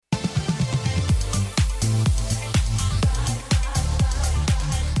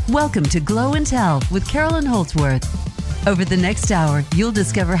Welcome to Glow and Tell with Carolyn Holdsworth. Over the next hour, you'll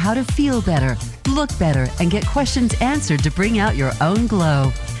discover how to feel better, look better, and get questions answered to bring out your own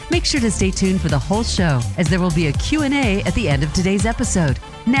glow. Make sure to stay tuned for the whole show, as there will be a Q&A at the end of today's episode.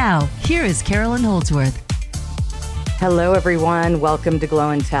 Now, here is Carolyn Holdsworth. Hello, everyone. Welcome to Glow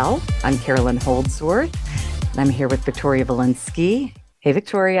and Tell. I'm Carolyn Holdsworth, and I'm here with Victoria Valinsky. Hey,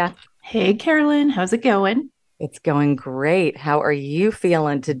 Victoria. Hey, Carolyn. How's it going? It's going great. How are you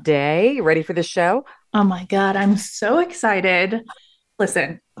feeling today? You ready for the show? Oh my God, I'm so excited.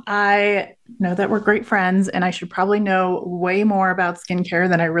 Listen, I know that we're great friends and I should probably know way more about skincare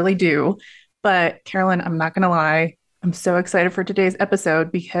than I really do. But Carolyn, I'm not going to lie. I'm so excited for today's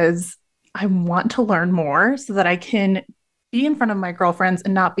episode because I want to learn more so that I can be in front of my girlfriends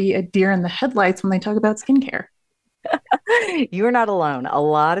and not be a deer in the headlights when they talk about skincare. You're not alone. A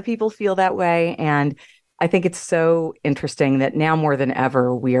lot of people feel that way. And I think it's so interesting that now more than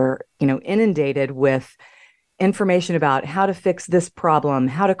ever, we're, inundated with information about how to fix this problem,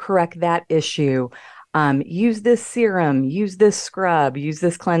 how to correct that issue, use this serum, use this scrub, use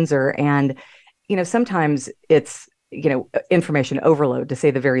this cleanser. And, sometimes it's, information overload, to say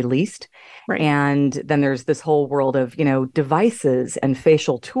the very least. Right. And then there's this whole world of, devices and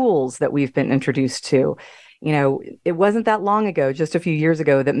facial tools that we've been introduced to. It wasn't that long ago, just a few years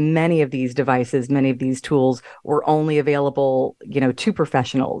ago, that many of these devices, many of these tools were only available, to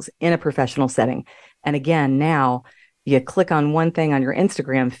professionals in a professional setting. And again, now you click on one thing on your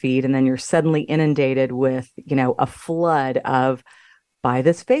Instagram feed and then you're suddenly inundated with, a flood of, buy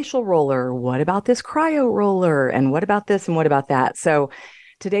this facial roller. What about this cryo roller? And what about this? And what about that? So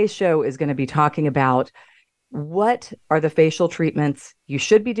today's show is going to be talking about what are the facial treatments you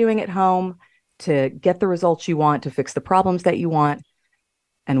should be doing at home to get the results you want, to fix the problems that you want,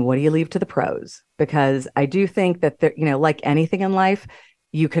 and what do you leave to the pros? Because I do think that, like anything in life,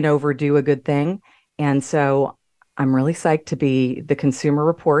 you can overdo a good thing. And so I'm really psyched to be the Consumer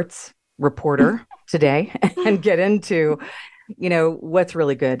Reports reporter today and get into, what's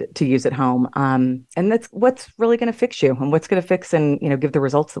really good to use at home. And that's what's really going to fix you and what's going to fix and, give the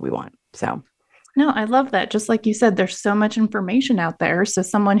results that we want. So. No, I love that. Just like you said, there's so much information out there. So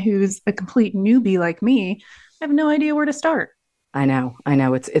someone who's a complete newbie like me, I have no idea where to start. I know.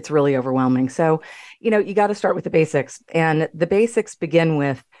 It's really overwhelming. So, you got to start with the basics. And the basics begin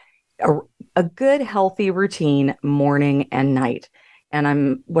with a good, healthy routine morning and night.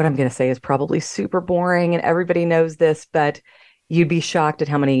 And what I'm going to say is probably super boring and everybody knows this, but you'd be shocked at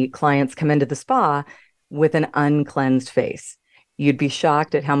how many clients come into the spa with an uncleansed face. You'd be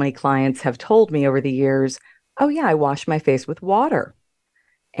shocked at how many clients have told me over the years, oh yeah, I wash my face with water.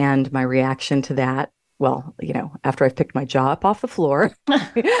 And my reaction to that, well, after I've picked my jaw up off the floor,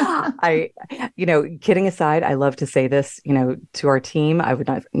 kidding aside, I love to say this, to our team. I would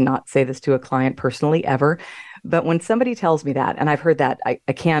not say this to a client personally ever. But when somebody tells me that, and I've heard that, I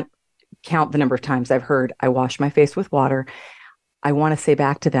can't count the number of times I've heard, I wash my face with water. I want to say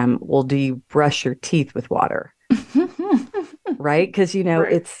back to them, well, do you brush your teeth with water? Right? Because,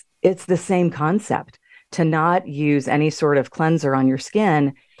 Right. it's the same concept to not use any sort of cleanser on your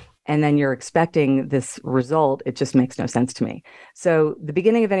skin. And then you're expecting this result. It just makes no sense to me. So the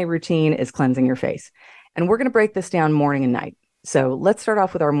beginning of any routine is cleansing your face. And we're going to break this down morning and night. So let's start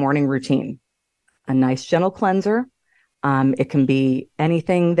off with our morning routine. A nice gentle cleanser. It can be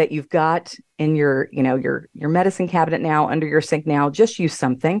anything that you've got in your medicine cabinet now, under your sink now. Just use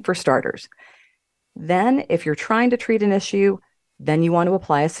something for starters. Then if you're trying to treat an issue, then you want to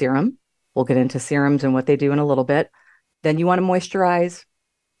apply a serum. We'll get into serums and what they do in a little bit. Then you want to moisturize.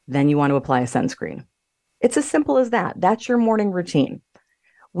 Then you want to apply a sunscreen. It's as simple as that. That's your morning routine.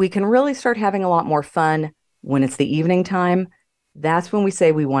 We can really start having a lot more fun when it's the evening time. That's when we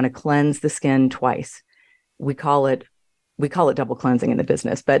say we want to cleanse the skin twice. We call it double cleansing in the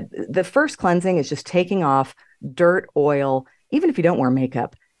business. But the first cleansing is just taking off dirt, oil, even if you don't wear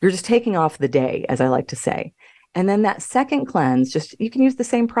makeup. You're just taking off the day, as I like to say. And then that second cleanse, you can use the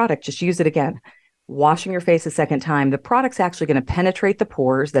same product, just use it again. Washing your face a second time, the product's actually going to penetrate the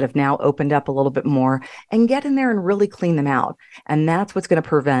pores that have now opened up a little bit more and get in there and really clean them out. And that's what's going to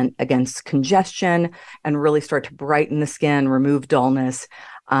prevent against congestion and really start to brighten the skin, remove dullness,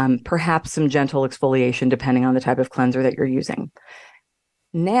 perhaps some gentle exfoliation depending on the type of cleanser that you're using.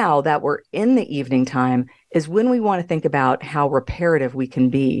 Now that we're in the evening time is when we want to think about how reparative we can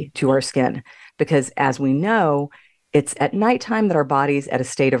be to our skin. Because as we know, it's at nighttime that our body's at a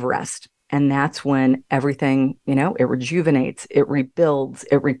state of rest. And that's when everything, it rejuvenates, it rebuilds,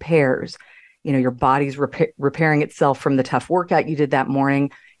 it repairs. Your body's repairing itself from the tough workout you did that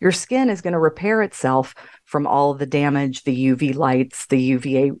morning. your skin is going to repair itself from all the damage, the UV lights, the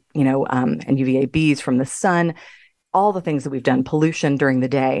UVA, and UVA-Bs from the sun, all the things that we've done, pollution during the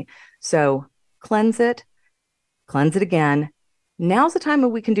day. So cleanse it again. Now's the time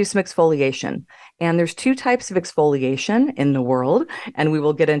when we can do some exfoliation. And there's 2 types of exfoliation in the world, and we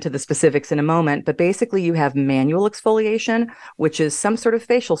will get into the specifics in a moment. But basically, you have manual exfoliation, which is some sort of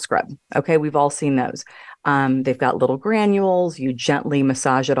facial scrub. Okay, we've all seen those. They've got little granules. You gently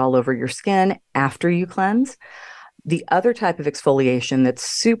massage it all over your skin after you cleanse. The other type of exfoliation that's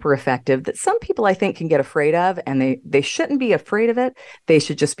super effective that some people I think can get afraid of, and they shouldn't be afraid of it. They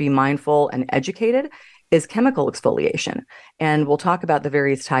should just be mindful and educated, is chemical exfoliation. And we'll talk about the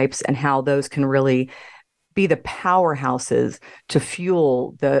various types and how those can really be the powerhouses to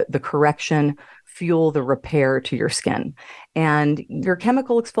fuel the correction, fuel the repair to your skin. And your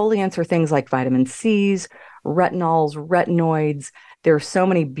chemical exfoliants are things like vitamin C's, retinols, retinoids. There are so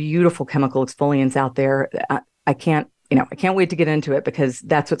many beautiful chemical exfoliants out there. I can't wait to get into it because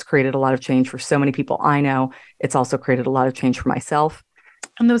that's what's created a lot of change for so many people I know. It's also created a lot of change for myself.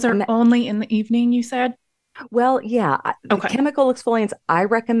 And those are only in the evening, you said? Well, yeah. Okay. Chemical exfoliants, I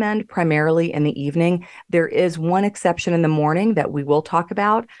recommend primarily in the evening. There is one exception in the morning that we will talk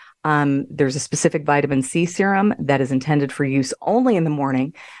about. There's a specific vitamin C serum that is intended for use only in the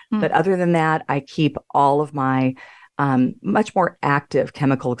morning. But other than that, I keep all of my much more active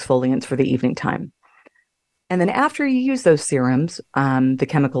chemical exfoliants for the evening time. And then after you use those serums, the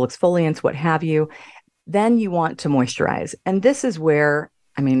chemical exfoliants, what have you, then you want to moisturize. And this is where,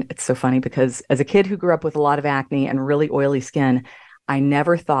 it's so funny because as a kid who grew up with a lot of acne and really oily skin, I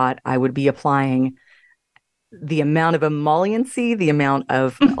never thought I would be applying the amount of emolliency, the amount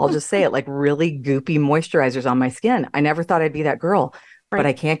of, I'll just say it, like really goopy moisturizers on my skin. I never thought I'd be that girl, but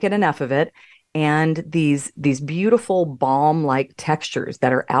I can't get enough of it. And these beautiful balm-like textures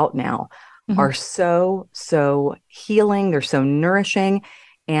that are out now are so healing. They're so nourishing.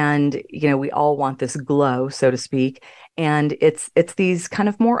 And, we all want this glow, so to speak. And it's these kind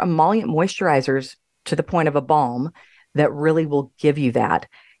of more emollient moisturizers to the point of a balm that really will give you that.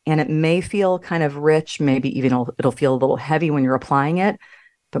 And it may feel kind of rich, maybe even it'll feel a little heavy when you're applying it.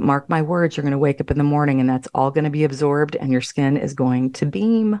 But mark my words, you're going to wake up in the morning and that's all going to be absorbed and your skin is going to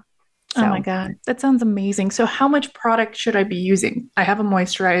beam. So. Oh my God, that sounds amazing. So how much product should I be using? I have a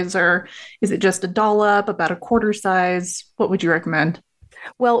moisturizer. Is it just a dollop, about a quarter size? What would you recommend?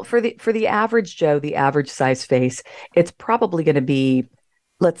 Well, for the average Joe, the average size face, it's probably going to be,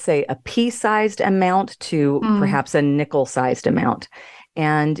 let's say, a pea-sized amount to perhaps a nickel-sized amount.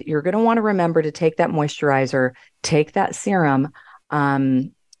 And you're going to want to remember to take that moisturizer, take that serum.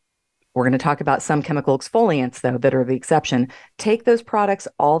 We're going to talk about some chemical exfoliants, though, that are the exception. Take those products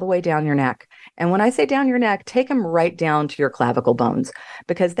all the way down your neck. And when I say down your neck, take them right down to your clavicle bones,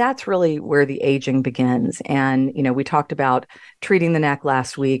 because that's really where the aging begins. And, we talked about treating the neck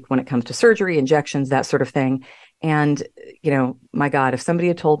last week when it comes to surgery, injections, that sort of thing. And, my God, if somebody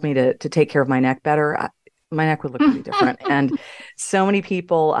had told me to take care of my neck better, my neck would look pretty different. And so many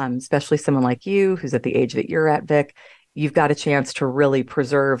people, especially someone like you, who's at the age that you're at, Vic, you've got a chance to really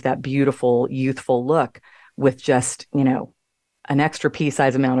preserve that beautiful, youthful look with just, an extra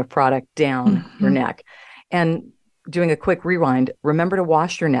pea-size amount of product down your neck. And doing a quick rewind, remember to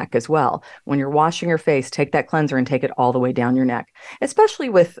wash your neck as well. When you're washing your face, take that cleanser and take it all the way down your neck, especially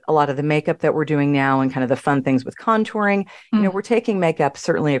with a lot of the makeup that we're doing now and kind of the fun things with contouring. We're taking makeup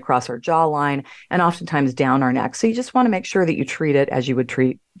certainly across our jawline and oftentimes down our neck. So you just want to make sure that you treat it as you would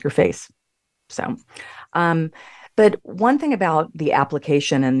treat your face. So, but one thing about the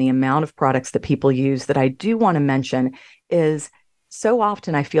application and the amount of products that people use that I do want to mention is so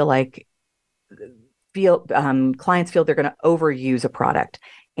often I feel like clients feel they're going to overuse a product.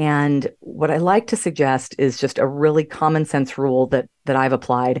 And what I like to suggest is just a really common sense rule that I've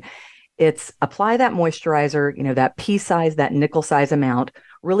applied. It's apply that moisturizer, that pea size, that nickel size amount,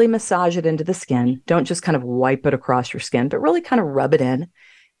 really massage it into the skin. Don't just kind of wipe it across your skin, but really kind of rub it in.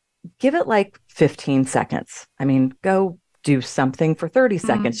 Give it like 15 seconds. Go do something for 30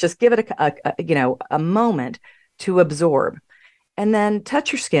 seconds. Just give it a moment to absorb. And then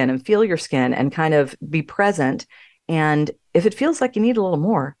touch your skin and feel your skin and kind of be present. And if it feels like you need a little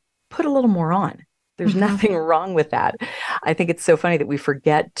more, put a little more on. There's nothing wrong with that. I think it's so funny that we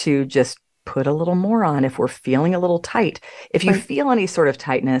forget to just put a little more on if we're feeling a little tight. If you feel any sort of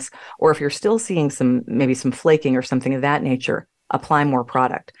tightness, or if you're still seeing maybe some flaking or something of that nature, apply more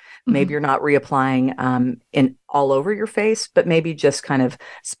product. Maybe you're not reapplying in all over your face, but maybe just kind of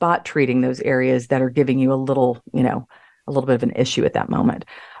spot treating those areas that are giving you a little bit of an issue at that moment.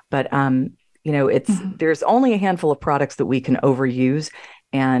 But, there's only a handful of products that we can overuse.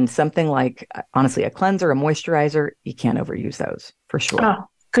 And something like, honestly, a cleanser, a moisturizer, you can't overuse those for sure. Oh,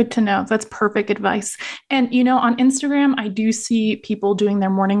 good to know. That's perfect advice. And, you know, on Instagram, I do see people doing their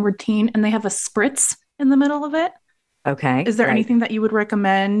morning routine and they have a spritz in the middle of it. Okay. Is there right. anything that you would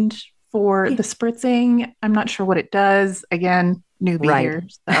recommend for the spritzing? I'm not sure what it does. Again, newbie Right. here.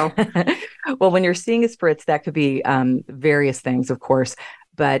 So, Well, when you're seeing a spritz, that could be various things, of course,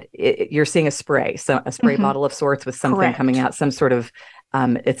 but you're seeing a spray, so a spray bottle of sorts with something Correct. coming out, some sort of,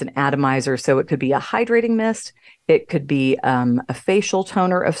 it's an atomizer. So it could be a hydrating mist. It could be a facial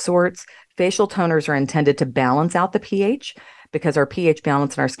toner of sorts. Facial toners are intended to balance out the pH because our pH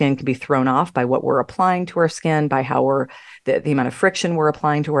balance in our skin can be thrown off by what we're applying to our skin, by how the amount of friction we're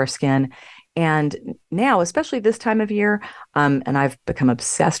applying to our skin. And now, especially this time of year, and I've become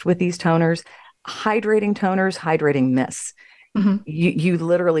obsessed with these toners, hydrating mists. You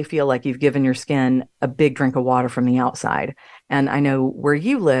literally feel like you've given your skin a big drink of water from the outside. And I know where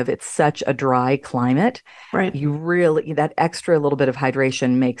you live, it's such a dry climate. Right. That extra little bit of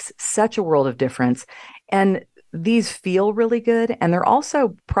hydration makes such a world of difference. And these feel really good. And they're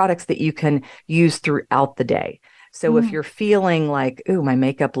also products that you can use throughout the day. So if you're feeling like, ooh, my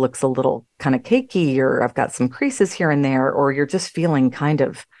makeup looks a little kind of cakey, or I've got some creases here and there, or you're just feeling kind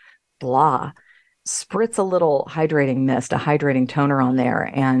of blah, spritz a little hydrating mist, a hydrating toner on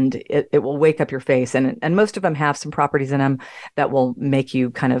there, and it will wake up your face. And most of them have some properties in them that will make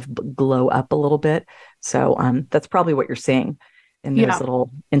you kind of glow up a little bit. So that's probably what you're seeing in those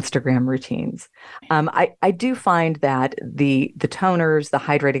little Instagram routines. I do find that the toners, the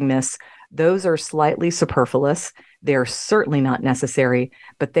hydrating mists, those are slightly superfluous. They're certainly not necessary,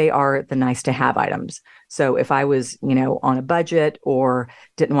 but they are the nice to have items. So if I was, on a budget or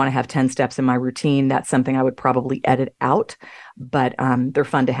didn't want to have 10 steps in my routine, that's something I would probably edit out, but they're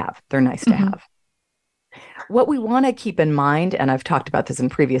fun to have. They're nice to have. What we want to keep in mind, and I've talked about this in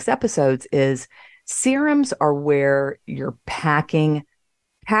previous episodes, is serums are where you're packing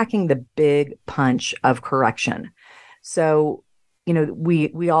the big punch of correction. So,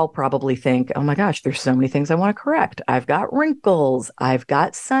 we all probably think, oh my gosh, there's so many things I want to correct. I've got wrinkles, I've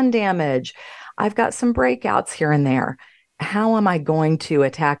got sun damage, I've got some breakouts here and there. How am I going to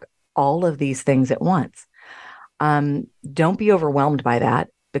attack all of these things at once? Don't be overwhelmed by that,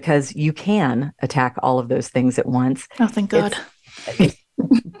 because you can attack all of those things at once. Oh, thank God.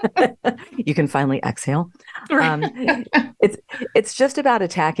 You can finally exhale. It's just about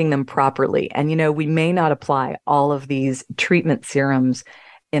attacking them properly. And, we may not apply all of these treatment serums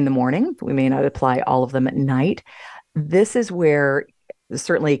in the morning. We may not apply all of them at night. This is where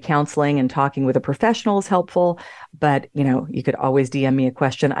certainly counseling and talking with a professional is helpful. But, you could always DM me a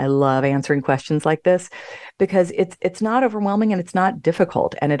question. I love answering questions like this because it's not overwhelming and it's not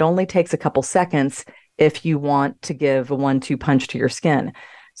difficult. And it only takes a couple seconds if you want to give a 1-2 punch to your skin.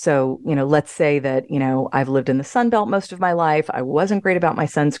 So, let's say that, I've lived in the Sun Belt most of my life. I wasn't great about my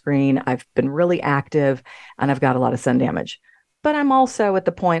sunscreen. I've been really active and I've got a lot of sun damage. But I'm also at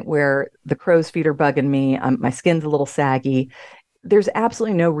the point where the crow's feet are bugging me. My skin's a little saggy. There's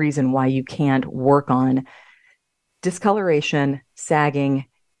absolutely no reason why you can't work on discoloration, sagging,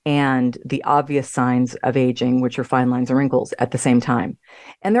 and the obvious signs of aging, which are fine lines and wrinkles, at the same time.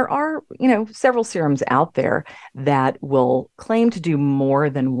 And there are, several serums out there that will claim to do more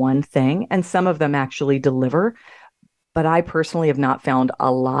than one thing, and some of them actually deliver. But I personally have not found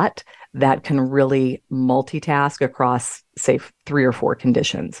a lot that can really multitask across, say, 3 or 4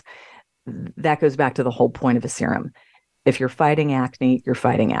 conditions. That goes back to the whole point of a serum. If you're fighting acne, you're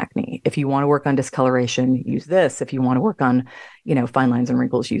fighting acne. If you want to work on discoloration, use this. If you want to work on, fine lines and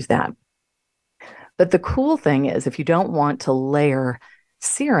wrinkles, use that. But the cool thing is, if you don't want to layer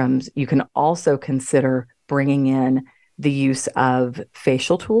serums, you can also consider bringing in the use of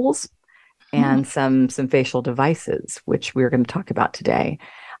facial tools and some facial devices, which we're going to talk about today.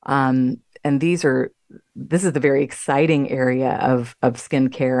 And this is the very exciting area of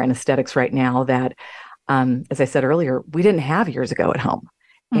skincare and aesthetics right now that, as I said earlier, we didn't have years ago at home.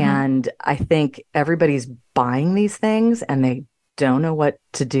 And I think everybody's buying these things and they don't know what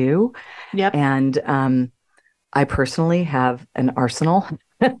to do. Yep. And I personally have an arsenal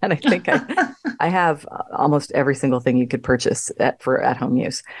and I think I have almost every single thing you could purchase for at-home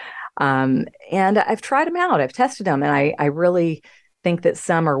use. And I've tried them out. I've tested them, and I really think that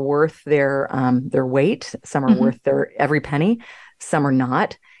some are worth their weight. Some are worth their every penny. Some are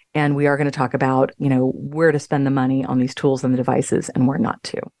not. And we are going to talk about, where to spend the money on these tools and the devices and where not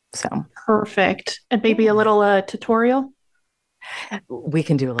to. So perfect. And maybe a little tutorial. We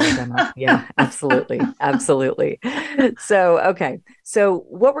can do a little demo. Yeah, absolutely. Absolutely. So, okay. So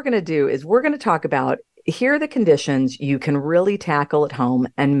what we're going to do is we're going to talk about here are the conditions you can really tackle at home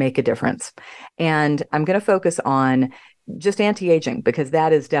and make a difference. And I'm going to focus on just anti-aging, because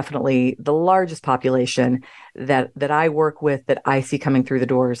that is definitely the largest population that I work with, that I see coming through the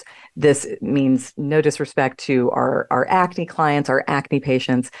doors. This means no disrespect to our acne clients, our acne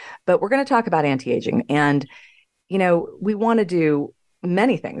patients, but we're going to talk about anti-aging. And, we want to do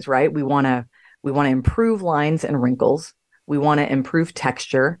many things, right? We want to improve lines and wrinkles. We want to improve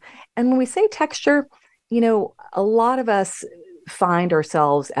texture. And when we say texture, a lot of us find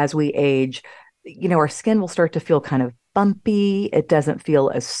ourselves as we age, our skin will start to feel kind of bumpy. It doesn't feel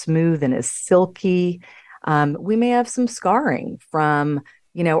as smooth and as silky. We may have some scarring from,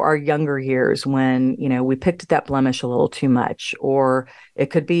 our younger years when, we picked at that blemish a little too much, or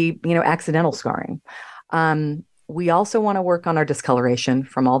it could be, accidental scarring. We also want to work on our discoloration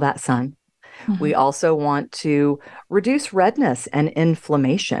from all that sun. Mm-hmm. We also want to reduce redness and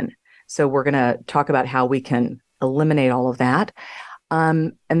inflammation. So we're going to talk about how we can eliminate all of that.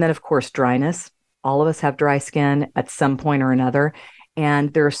 And then, of course, dryness. All of us have dry skin at some point or another.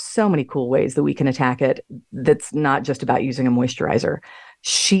 And there are so many cool ways that we can attack it. That's not just about using a moisturizer.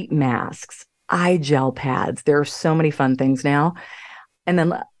 Sheet masks, eye gel pads. There are so many fun things now. And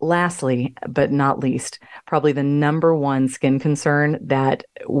then lastly, but not least, probably the number one skin concern that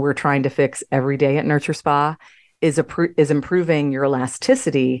we're trying to fix every day at Nurture Spa is improving your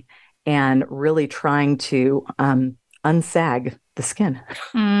elasticity and really trying to unsag the skin.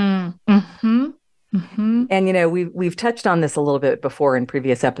 Mm-hmm. Mm-hmm. And, we've touched on this a little bit before in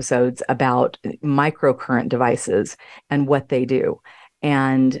previous episodes about microcurrent devices and what they do.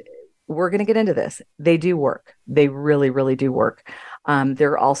 And we're going to get into this. They do work. They really, really do work.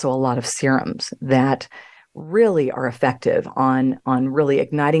 There are also a lot of serums that really are effective on really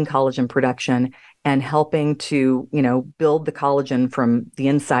igniting collagen production and helping to, build the collagen from the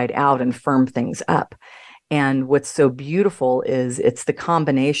inside out and firm things up. And what's so beautiful is it's the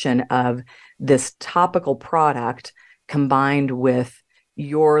combination of this topical product combined with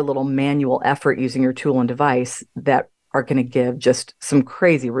your little manual effort using your tool and device that are going to give just some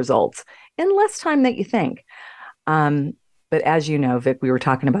crazy results in less time than you think. But as you know, Vic, we were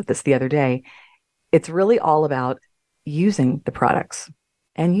talking about this the other day. It's really all about using the products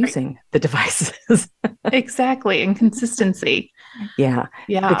and using the devices. Exactly. And consistency. Yeah.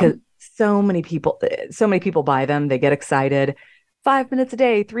 Because so many people buy them. They get excited. 5 minutes a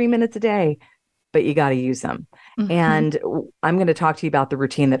day, 3 minutes a day, but you got to use them. Mm-hmm. And I'm going to talk to you about the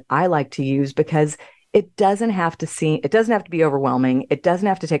routine that I like to use, because it doesn't have to be overwhelming. It doesn't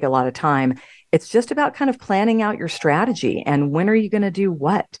have to take a lot of time. It's just about kind of planning out your strategy and when are you going to do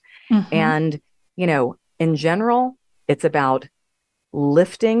what? Mm-hmm. And, in general, it's about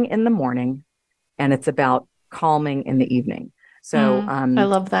lifting in the morning and it's about calming in the evening. So I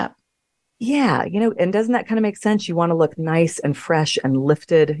love that. Yeah. And doesn't that kind of make sense? You want to look nice and fresh and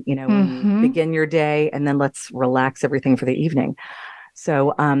lifted, when you begin your day, and then let's relax everything for the evening.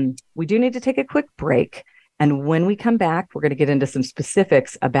 So we do need to take a quick break. And when we come back, we're going to get into some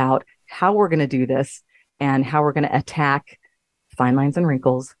specifics about how we're going to do this and how we're going to attack fine lines and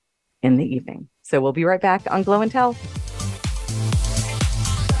wrinkles in the evening. So we'll be right back on Glow and Tell.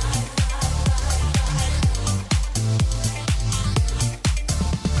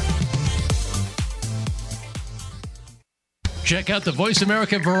 Check out the Voice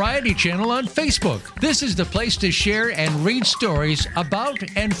America Variety channel on Facebook. This is the place to share and read stories about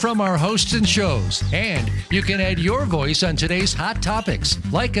and from our hosts and shows. And you can add your voice on today's hot topics.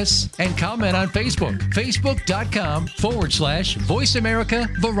 Like us and comment on Facebook. Facebook.com/Voice America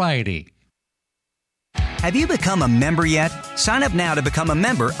Variety. Have you become a member yet? Sign up now to become a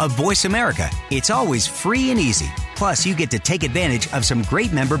member of Voice America. It's always free and easy. Plus, you get to take advantage of some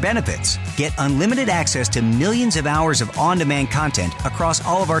great member benefits. Get unlimited access to millions of hours of on-demand content across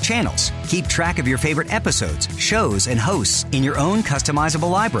all of our channels. Keep track of your favorite episodes, shows, and hosts in your own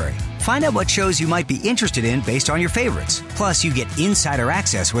customizable library. Find out what shows you might be interested in based on your favorites. Plus, you get insider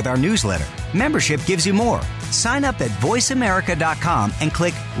access with our newsletter. Membership gives you more. Sign up at voiceamerica.com and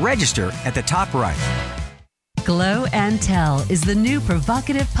click register at the top right. Glow and Tell is the new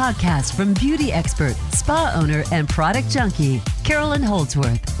provocative podcast from beauty expert, spa owner, and product junkie, Carolyn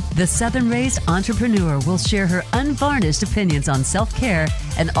Holdsworth. The Southern-raised entrepreneur will share her unvarnished opinions on self-care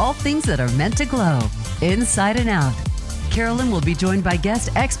and all things that are meant to glow, inside and out. Carolyn will be joined by guest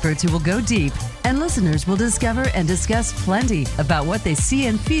experts who will go deep, and listeners will discover and discuss plenty about what they see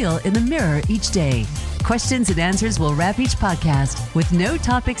and feel in the mirror each day. Questions and answers will wrap each podcast with no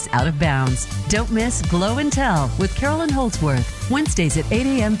topics out of bounds. Don't miss Glow and Tell with Carolyn Holdsworth, Wednesdays at 8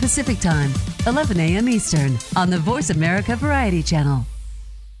 a.m. Pacific Time, 11 a.m. Eastern, on the Voice America Variety Channel.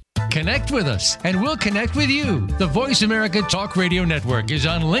 Connect with us, and we'll connect with you. The Voice America Talk Radio Network is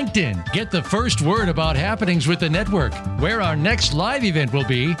on LinkedIn. Get the first word about happenings with the network, where our next live event will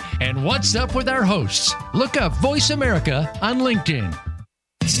be, and what's up with our hosts. Look up Voice America on LinkedIn.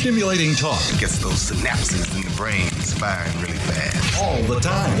 Stimulating talk gets those synapses in the brain firing really fast. All the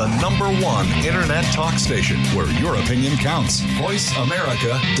time. The #1 internet talk station where your opinion counts.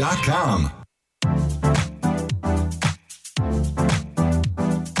 VoiceAmerica.com.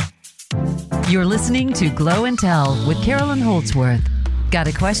 You're listening to Glow and Tell with Carolyn Holdsworth. Got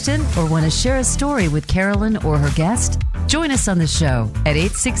a question or want to share a story with Carolyn or her guest? Join us on the show at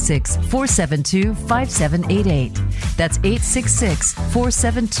 866-472-5788. That's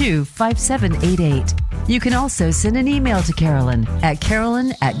 866-472-5788. You can also send an email to Carolyn at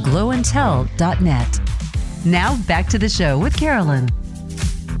carolyn@glowandtell.net. Now back to the show with Carolyn.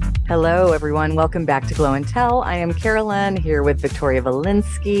 Hello, everyone. Welcome back to Glow and Tell. I am Carolyn here with Victoria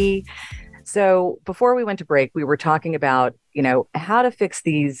Valinsky. So before we went to break, we were talking about, how to fix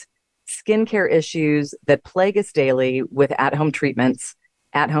these skincare issues that plague us daily with at-home treatments,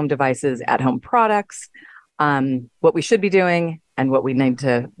 at-home devices, at-home products, what we should be doing and what we need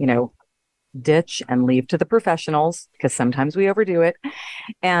to, ditch and leave to the professionals, because sometimes we overdo it.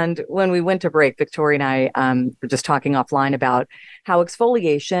 And when we went to break, Victoria and I were just talking offline about how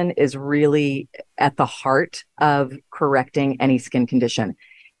exfoliation is really at the heart of correcting any skin condition.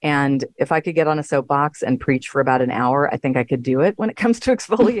 And if I could get on a soapbox and preach for about an hour, I think I could do it when it comes to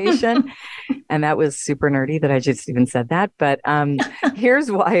exfoliation. And that was super nerdy that I just even said that. But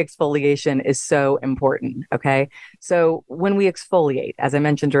here's why exfoliation is so important. Okay. So when we exfoliate, as I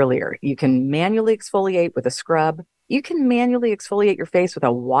mentioned earlier, you can manually exfoliate with a scrub. You can manually exfoliate your face with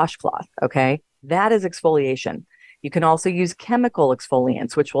a washcloth. Okay. That is exfoliation. You can also use chemical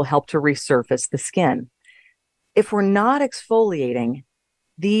exfoliants, which will help to resurface the skin. If we're not exfoliating,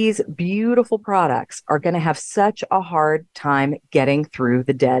 these beautiful products are going to have such a hard time getting through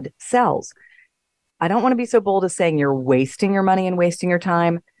the dead cells. I don't want to be so bold as saying you're wasting your money and wasting your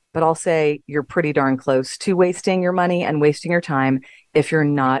time, but I'll say you're pretty darn close to wasting your money and wasting your time if you're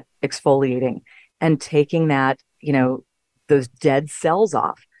not exfoliating and taking that, those dead cells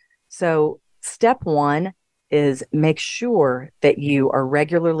off. So step one is make sure that you are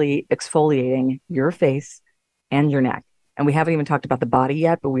regularly exfoliating your face and your neck. And we haven't even talked about the body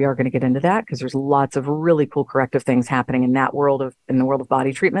yet, but we are going to get into that because there's lots of really cool corrective things happening in the world of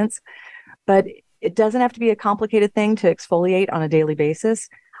body treatments. But it doesn't have to be a complicated thing to exfoliate on a daily basis.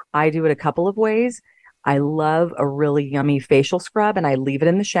 I do it a couple of ways. I love a really yummy facial scrub and I leave it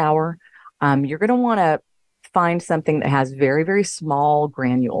in the shower. You're going to want to find something that has very, very small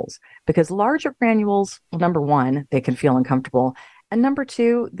granules, because larger granules, well, number one, they can feel uncomfortable. And number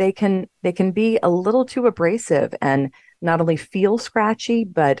two, they can be a little too abrasive and not only feel scratchy,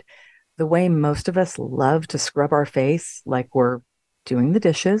 but the way most of us love to scrub our face, like we're doing the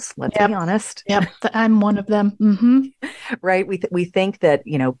dishes, let's be honest. Yep, I'm one of them. Mm-hmm. Right? We think that,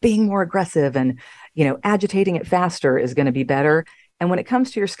 being more aggressive and, agitating it faster is going to be better. And when it comes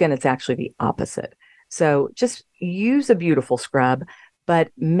to your skin, it's actually the opposite. So just use a beautiful scrub,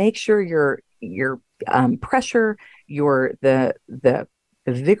 but make sure your pressure, the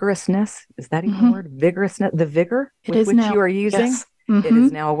vigorousness, is that even a word? Vigorousness, the vigor with which you are using. Yes. Mm-hmm. It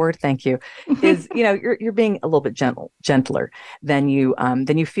is now a word. Thank you. Is, you're being a little bit gentler than you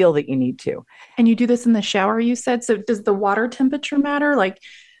feel that you need to. And you do this in the shower, you said. So does the water temperature matter? Like,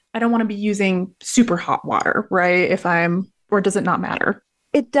 I don't want to be using super hot water, right? Or does it not matter?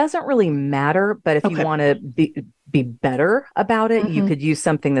 It doesn't really matter, but if you want to be better about it, you could use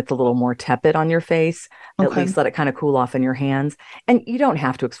something that's a little more tepid on your face, at least let it kind of cool off in your hands. And you don't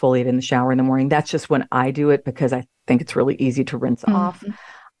have to exfoliate in the shower in the morning. That's just when I do it because I think it's really easy to rinse off.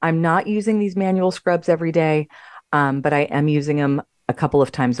 I'm not using these manual scrubs every day, but I am using them a couple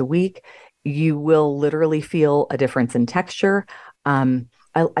of times a week. You will literally feel a difference in texture.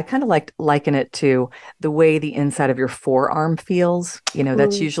 I kind of liken it to the way the inside of your forearm feels.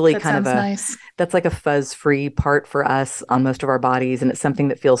 That's usually kind of nice. That's like a fuzz-free part for us on most of our bodies. And it's something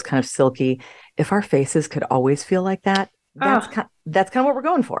that feels kind of silky. If our faces could always feel like that, that's kind of what we're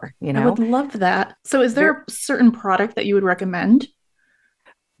going for. I would love that. So is there a certain product that you would recommend?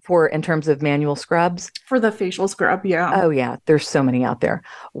 In terms of manual scrubs? For the facial scrub, yeah. Oh, yeah. There's so many out there.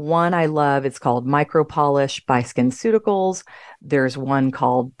 One I love, it's called Micro Polish by SkinCeuticals. There's one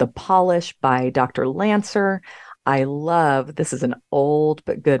called The Polish by Dr. Lancer. I love, this is an old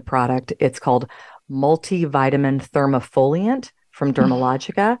but good product. It's called Multivitamin Thermofoliant from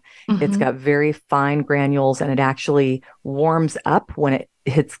Dermalogica. It's got very fine granules and it actually warms up when it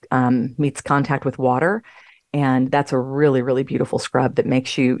meets contact with water. And that's a really, really beautiful scrub that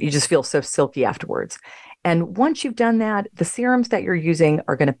makes you just feel so silky afterwards. And once you've done that, the serums that you're using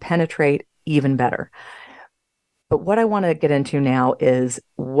are going to penetrate even better. But what I want to get into now is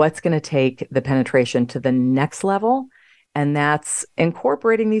what's going to take the penetration to the next level. And that's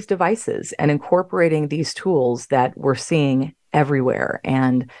incorporating these devices and incorporating these tools that we're seeing everywhere.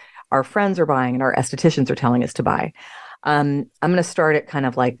 And our friends are buying and our estheticians are telling us to buy. I'm going to start at kind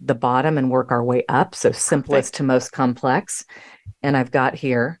of like the bottom and work our way up. So simplest to most complex. And I've got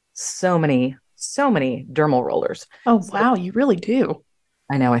here so many dermal rollers. Oh, wow. You really do.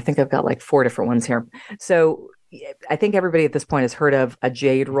 I know. I think I've got like 4 different ones here. So I think everybody at this point has heard of a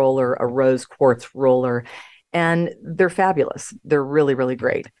jade roller, a rose quartz roller, and they're fabulous. They're really, really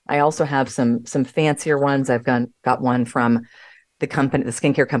great. I also have some fancier ones. I've got one from the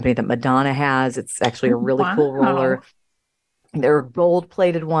skincare company that Madonna has. It's actually a really cool roller. There are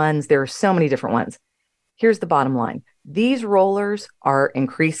gold-plated ones. There are so many different ones. Here's the bottom line. These rollers are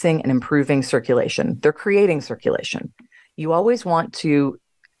increasing and improving circulation. They're creating circulation. You always want to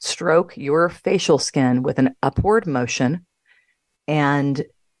stroke your facial skin with an upward motion. And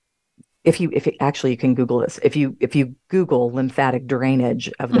you can Google this. If you Google lymphatic drainage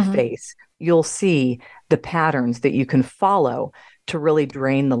of the face, you'll see the patterns that you can follow to really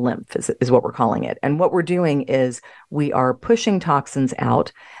drain the lymph is what we're calling it. And what we're doing is we are pushing toxins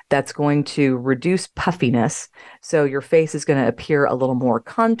out. That's going to reduce puffiness. So your face is going to appear a little more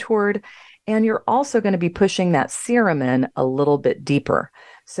contoured. And you're also going to be pushing that serum in a little bit deeper.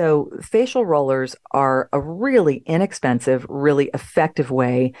 So facial rollers are a really inexpensive, really effective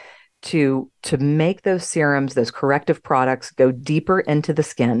way to make those serums, those corrective products go deeper into the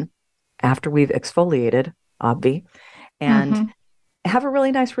skin after we've exfoliated, obvi, and have a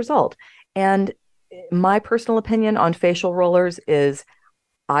really nice result. And my personal opinion on facial rollers is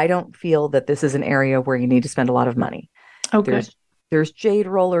I don't feel that this is an area where you need to spend a lot of money. Okay. There's jade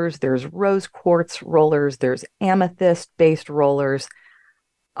rollers, there's rose quartz rollers, there's amethyst-based rollers.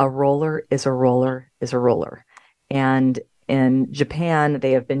 A roller is a roller is a roller. And in Japan,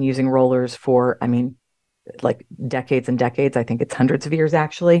 they have been using rollers for, like decades and decades. I think it's hundreds of years,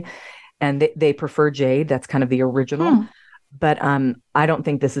 actually. And they prefer jade. That's kind of the original. But I don't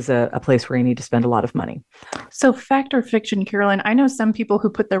think this is a place where you need to spend a lot of money. So fact or fiction, Carolyn, I know some people who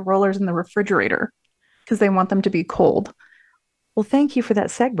put their rollers in the refrigerator because they want them to be cold. Well, thank you for that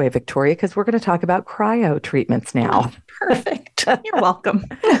segue, Victoria, because we're going to talk about cryo treatments now. Perfect. You're welcome.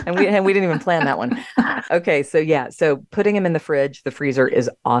 and we didn't even plan that one. Okay, so putting them in the fridge, the freezer is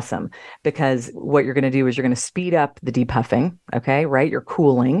awesome because what you're going to do is you're going to speed up the depuffing. Okay, right? You're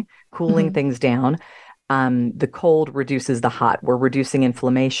cooling things down. The cold reduces the hot. We're reducing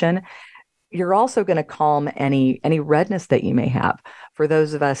inflammation. You're also going to calm any redness that you may have. For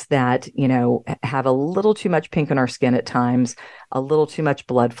those of us that, have a little too much pink in our skin at times, a little too much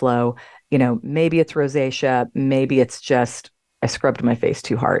blood flow, maybe it's rosacea, maybe it's just I scrubbed my face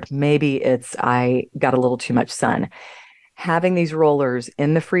too hard. Maybe it's I got a little too much sun. Having these rollers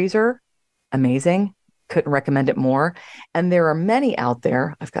in the freezer, amazing. Couldn't recommend it more. And there are many out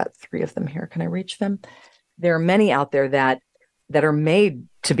there. I've got 3 of them here. Can I reach them? There are many out there that are made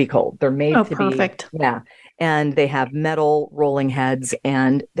to be cold. They're made to perfect. be, yeah. And they have metal rolling heads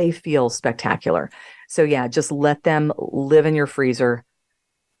and they feel spectacular. So yeah, just let them live in your freezer,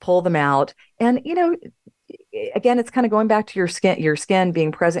 pull them out. And, again, it's kind of going back to your skin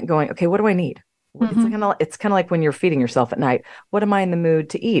being present, going, okay, what do I need? It's kind of like when you're feeding yourself at night. What am I in the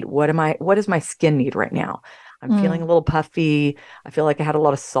mood to eat? What does my skin need right now? I'm feeling a little puffy. I feel like I had a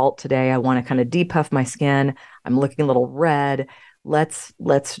lot of salt today. I want to kind of depuff my skin. I'm looking a little red. Let's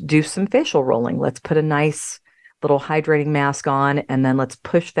do some facial rolling. Let's put a nice little hydrating mask on, and then let's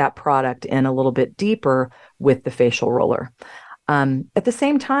push that product in a little bit deeper with the facial roller. At the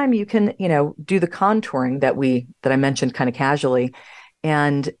same time, you can, do the contouring that I mentioned kind of casually.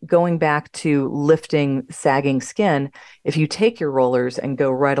 And going back to lifting sagging skin, if you take your rollers and go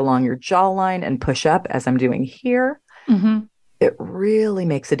right along your jawline and push up, as I'm doing here, it really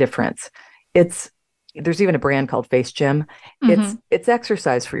makes a difference. There's even a brand called Face Gym. It's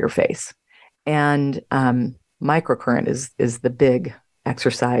exercise for your face. And microcurrent is the big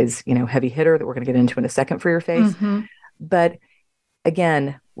exercise, heavy hitter that we're going to get into in a second for your face. But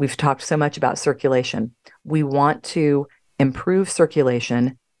again, we've talked so much about circulation. We want to improve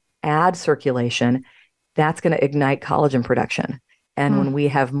circulation, add circulation. That's going to ignite collagen production. And when we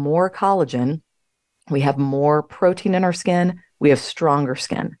have more collagen, we have more protein in our skin, we have stronger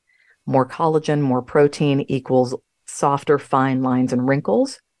skin. More collagen, more protein equals softer, fine lines and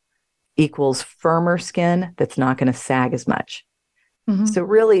wrinkles, equals firmer skin that's not going to sag as much. So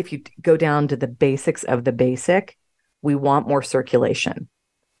really, if you go down to the basics of the basic, we want more circulation.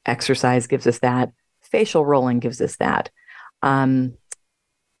 Exercise gives us that. Facial rolling gives us that. And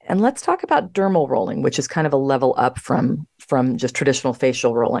let's talk about dermal rolling, which is kind of a level up from just traditional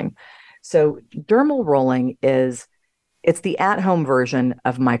facial rolling. So dermal rolling it's the at-home version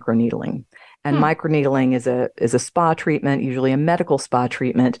of microneedling. And microneedling is a spa treatment, usually a medical spa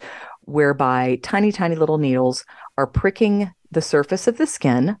treatment, whereby tiny, tiny little needles are pricking the surface of the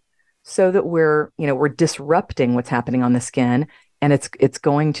skin so that we're disrupting what's happening on the skin, and it's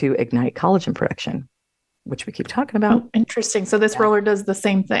going to ignite collagen production, which we keep talking about. Oh, interesting. So this roller does the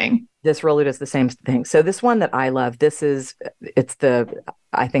same thing. This roller does the same thing. So this one that I love,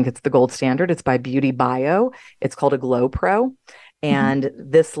 I think it's the gold standard. It's by Beauty Bio. It's called a Glow Pro. And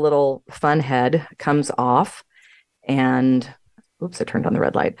this little fun head comes off, and oops, I turned on the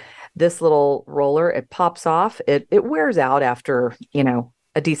red light. This little roller, it pops off. It wears out after,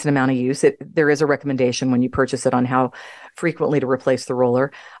 a decent amount of use. There is a recommendation when you purchase it on how frequently to replace the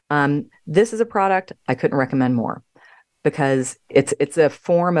roller. This is a product I couldn't recommend more because it's a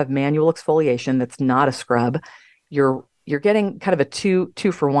form of manual exfoliation that's not a scrub. You're getting kind of a two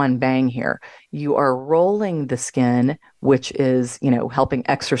for one bang here. You are rolling the skin, which is, helping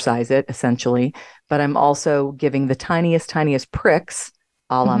exercise it essentially, but I'm also giving the tiniest pricks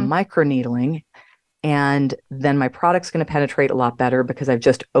a la microneedling. And then my product's going to penetrate a lot better because I've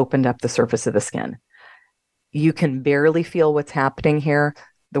just opened up the surface of the skin. You can barely feel what's happening here.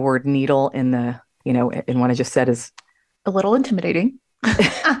 The word needle in what I just said is a little intimidating.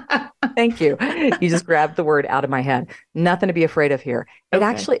 Thank you. You just grabbed the word out of my head. Nothing to be afraid of here. It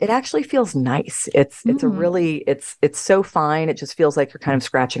actually feels nice. It's so fine. It just feels like you're kind of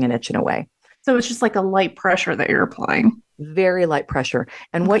scratching an itch in a way. So it's just like a light pressure that you're applying. Very light pressure.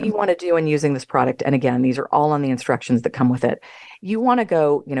 And what you want to do in using this product, and again, these are all on the instructions that come with it. You want to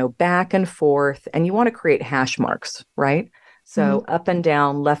go, back and forth, and you want to create hash marks, right? So up and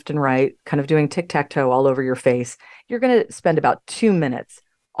down, left and right, kind of doing tic-tac-toe all over your face. You're going to spend about 2 minutes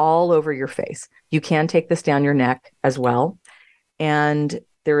all over your face. You can take this down your neck as well. And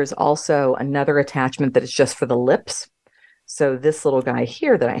there is also another attachment that is just for the lips. So this little guy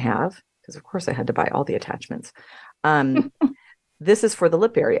here that I have, because of course I had to buy all the attachments. This is for the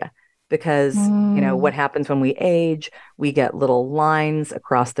lip area because, what happens when we age, we get little lines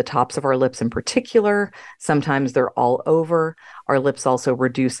across the tops of our lips in particular. Sometimes they're all over. Our lips also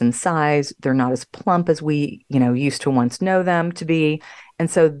reduce in size. They're not as plump as we, used to once know them to be. And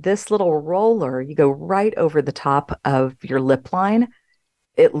so this little roller, you go right over the top of your lip line.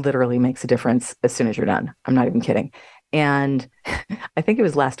 It literally makes a difference as soon as you're done. I'm not even kidding. And I think it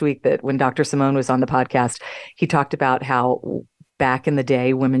was last week that when Dr. Simone was on the podcast, he talked about how back in the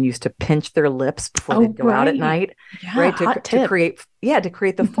day, women used to pinch their lips before they'd go out at night, right? To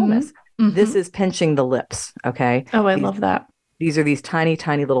create the fullness. This is pinching the lips. Okay. Oh, I love that. These are these tiny,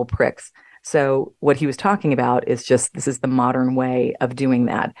 tiny little pricks. So what he was talking about is just, this is the modern way of doing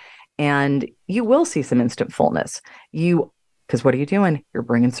that. And you will see some instant fullness. Because what are you doing? You're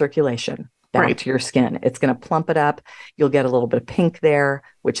bringing circulation back to your skin. It's going to plump it up. You'll get a little bit of pink there,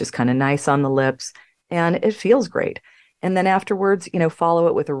 which is kind of nice on the lips, and it feels great. And then afterwards, follow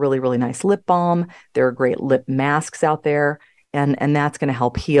it with a really, really nice lip balm. There are great lip masks out there, and that's going to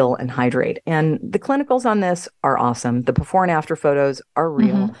help heal and hydrate. And the clinicals on this are awesome. The before and after photos are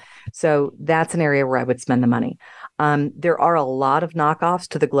real. So that's an area where I would spend the money. There are a lot of knockoffs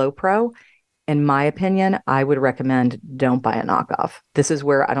to the Glow Pro. In my opinion, I would recommend don't buy a knockoff. This is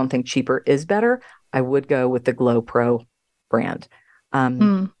where I don't think cheaper is better. I would go with the Glow Pro brand. I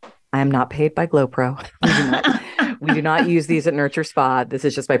am not paid by Glow Pro. We do not use these at Nurture Spa. This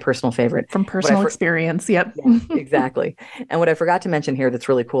is just my personal favorite. From personal experience. Yep. Yeah, exactly. And what I forgot to mention here that's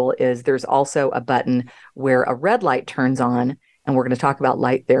really cool is there's also a button where a red light turns on, and we're going to talk about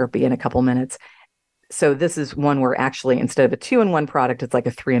light therapy in a couple minutes. So this is one where actually instead of a 2-in-1 product, it's like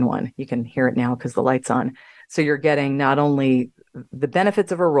a 3-in-1. You can hear it now because the light's on. So you're getting not only the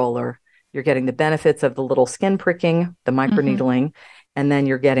benefits of a roller, you're getting the benefits of the little skin pricking, the microneedling, and then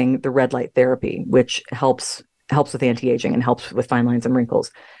you're getting the red light therapy, which helps with anti-aging and helps with fine lines and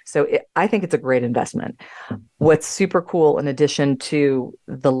wrinkles. So I think it's a great investment. What's super cool, in addition to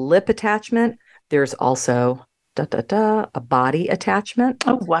the lip attachment, there's also a body attachment.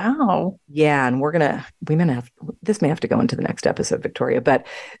 Oh, wow. Yeah. And this may have to go into the next episode, Victoria, but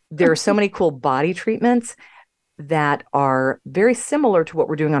there are so many cool body treatments that are very similar to what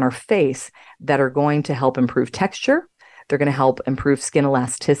we're doing on our face that are going to help improve texture. They're going to help improve skin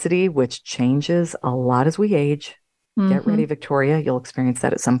elasticity, which changes a lot as we age. Get ready, Victoria. You'll experience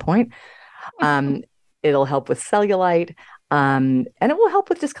that at some point. It'll help with cellulite. And it will help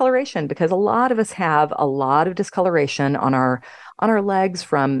with discoloration because a lot of us have a lot of discoloration on our legs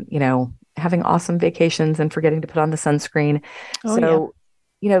from, having awesome vacations and forgetting to put on the sunscreen.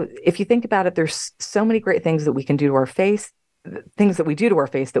 If you think about it, there's so many great things that we can do to our face, things that we do to our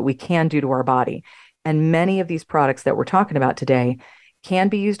face that we can do to our body. And many of these products that we're talking about today can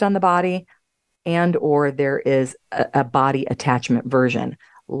be used on the body, and or there is a body attachment version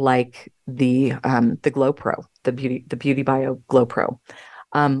like the Glow Pro, the Beauty Bio Glow Pro.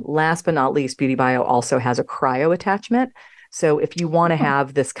 Last but not least, Beauty Bio also has a cryo attachment. So if you want to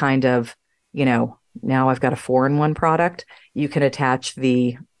have this kind of, now I've got a 4-in-1 product, you can attach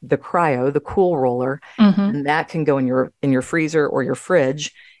the cryo, the cool roller, and that can go in your freezer or your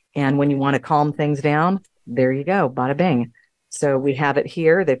fridge. And when you want to calm things down, there you go, bada bing. So we have it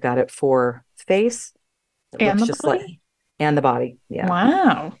here. They've got it for face and the body. And the body. Yeah.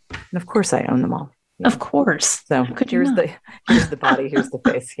 Wow. And of course I own them all. Yeah. Of course. So here's the body, here's the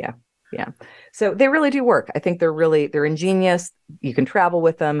face. Yeah. Yeah. So they really do work. I think they're ingenious. You can travel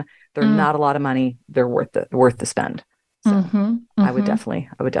with them. They're not a lot of money. They're worth the spend. So I would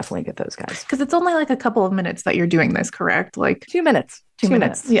definitely get those guys. Because it's only like a couple of minutes that you're doing this, correct? Like 2 minutes. 2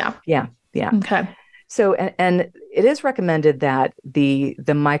 minutes. Yeah. Yeah. Yeah. Okay. So, and it is recommended that the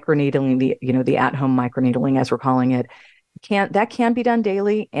microneedling, the at-home microneedling, as we're calling it, can be done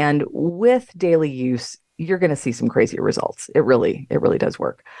daily. And with daily use, you're going to see some crazy results. It really does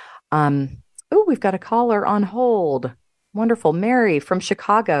work. We've got a caller on hold. Wonderful. Mary from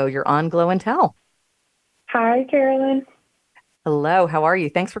Chicago, you're on Glow and Tell. Hi, Carolyn. Hello. How are you?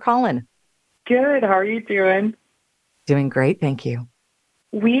 Thanks for calling. Good. How are you doing? Doing great. Thank you.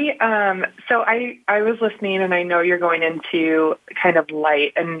 So I was listening, and I know you're going into kind of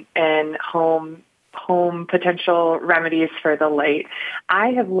light and home potential remedies for the light. I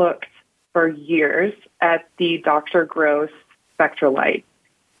have looked for years at the Dr. Gross Spectralight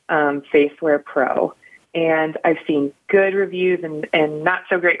Face Wear Pro, and I've seen good reviews and not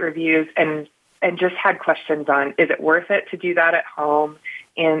so great reviews, and just had questions on, is it worth it to do that at home?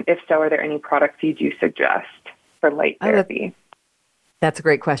 And if so, are there any products you do suggest for light therapy? That's a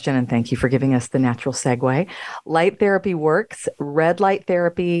great question, and thank you for giving us the natural segue. Light therapy works. Red light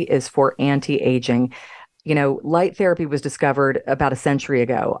therapy is for anti-aging. Light therapy was discovered about a century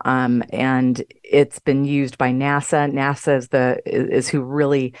ago, and it's been used by NASA. NASA is who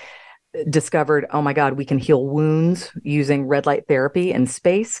really discovered, oh my God, we can heal wounds using red light therapy in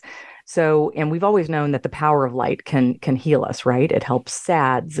space. So, and we've always known that the power of light can heal us, right? It helps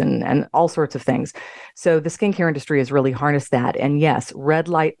SADs and all sorts of things. So the skincare industry has really harnessed that. And yes, red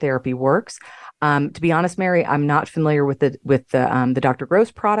light therapy works. To be honest, Mary, I'm not familiar with the Dr.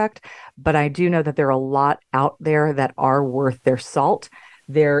 Gross product, but I do know that there are a lot out there that are worth their salt.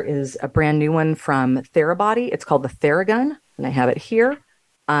 There is a brand new one from Therabody. It's called the Theragun, and I have it here.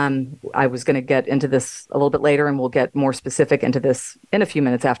 I was going to get into this a little bit later, and we'll get more specific into this in a few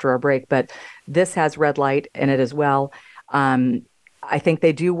minutes after our break, but this has red light in it as well. I think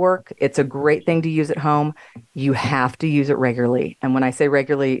they do work. It's a great thing to use at home. You have to use it regularly. And when I say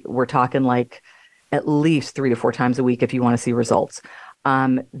regularly, we're talking like at least 3 to 4 times a week if you want to see results.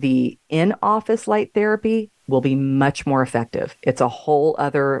 The in-office light therapy will be much more effective. It's a whole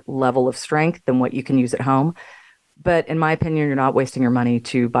other level of strength than what you can use at home. But in my opinion, you're not wasting your money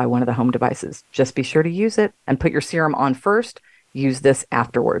to buy one of the home devices. Just be sure to use it and put your serum on first. Use this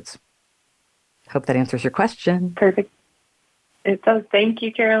afterwards. Hope that answers your question. Perfect. It does. Thank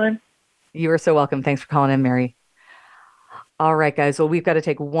you, Carolyn. You are so welcome. Thanks for calling in, Mary. All right, guys. Well, we've got to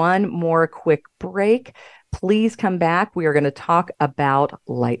take one more quick break. Please come back. We are going to talk about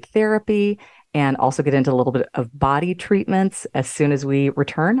light therapy and also get into a little bit of body treatments as soon as we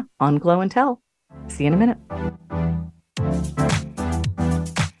return on Glow and Tell. See you in a minute.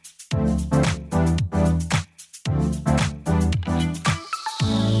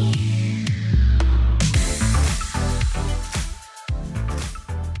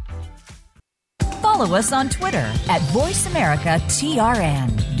 Follow us on Twitter at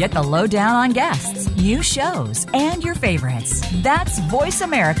VoiceAmericaTRN. Get the lowdown on guests, new shows, and your favorites. That's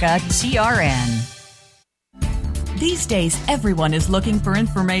VoiceAmericaTRN. These days, everyone is looking for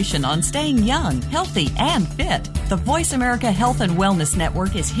information on staying young, healthy, and fit. The Voice America Health and Wellness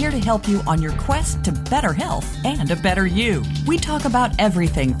Network is here to help you on your quest to better health and a better you. We talk about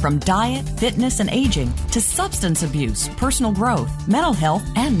everything from diet, fitness, and aging to substance abuse, personal growth, mental health,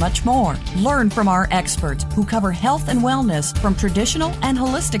 and much more. Learn from our experts who cover health and wellness from traditional and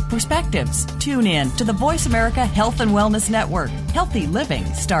holistic perspectives. Tune in to the Voice America Health and Wellness Network. Healthy living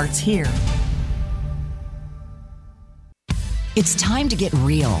starts here. It's time to get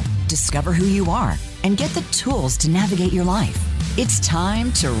real, discover who you are, and get the tools to navigate your life. It's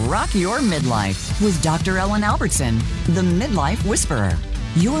time to rock your midlife with Dr. Ellen Albertson, the Midlife Whisperer.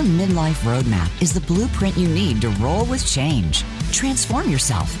 Your midlife roadmap is the blueprint you need to roll with change, transform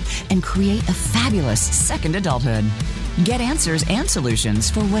yourself, and create a fabulous second adulthood. Get answers and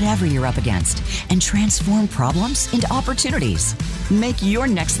solutions for whatever you're up against and transform problems into opportunities. Make your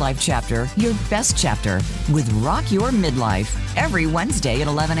next life chapter your best chapter with Rock Your Midlife every Wednesday at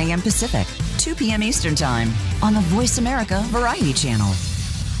 11 a.m. Pacific, 2 p.m. Eastern Time on the Voice America Variety Channel.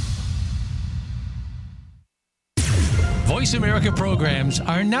 Voice America programs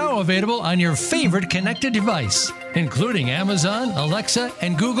are now available on your favorite connected device, including Amazon, Alexa,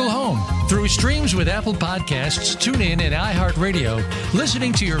 and Google Home. Through streams with Apple Podcasts, TuneIn, and iHeartRadio,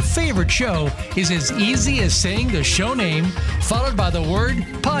 listening to your favorite show is as easy as saying the show name followed by the word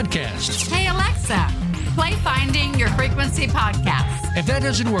podcast. Hey, Alexa, play Finding Your Frequency podcast. If that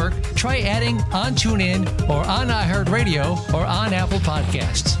doesn't work, try adding on TuneIn or on iHeartRadio or on Apple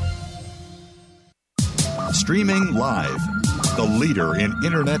Podcasts. Streaming live, the leader in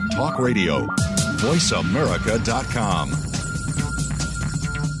Internet talk radio, voiceamerica.com.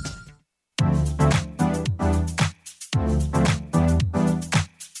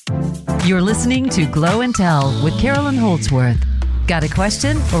 You're listening to Glow and Tell with Carolyn Holtzworth. Got a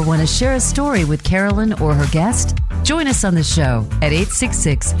question or want to share a story with Carolyn or her guest? Join us on the show at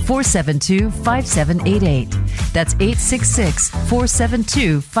 866-472-5788. That's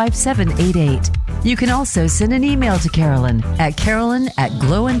 866-472-5788. You can also send an email to Carolyn at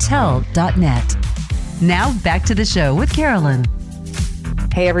carolyn@glowandtell.net. Now back to the show with Carolyn.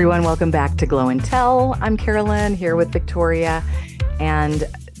 Hey everyone, welcome back to Glow and Tell. I'm Carolyn here with Victoria, and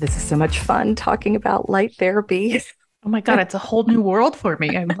this is so much fun talking about light therapy. Oh my God, it's a whole new world for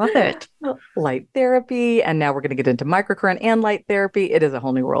me. I love it. Light therapy. And now we're going to get into microcurrent and light therapy. It is a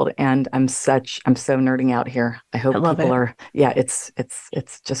whole new world. And I'm so nerding out here. I hope people are. Yeah, it's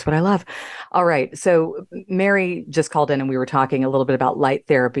just what I love. All right. So Mary just called in and we were talking a little bit about light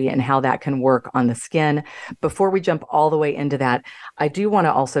therapy and how that can work on the skin. Before we jump all the way into that, I do want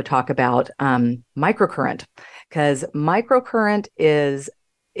to also talk about microcurrent, because microcurrent is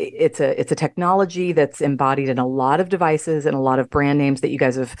it's a technology that's embodied in a lot of devices and a lot of brand names that you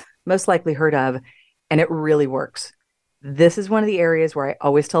guys have most likely heard of, and it really works. This is one of the areas where I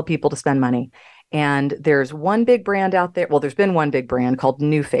always tell people to spend money. And there's one big brand out there. Well, there's been one big brand called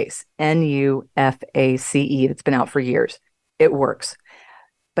NuFace, Nuface, that's been out for years. It works.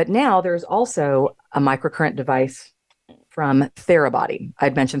 But now there's also a microcurrent device from Therabody.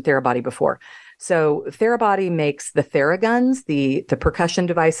 I'd mentioned Therabody before. So Therabody makes the Theraguns, the percussion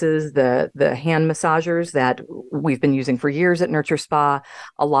devices, the hand massagers that we've been using for years at Nurture Spa.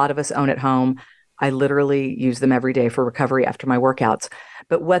 A lot of us own at home. I literally use them every day for recovery after my workouts.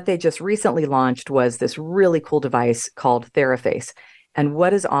 But what they just recently launched was this really cool device called TheraFace. And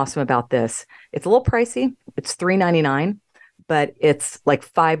what is awesome about this, it's a little pricey. It's $3.99, but it's like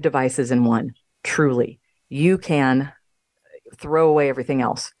 5 devices in one. Truly, you can throw away everything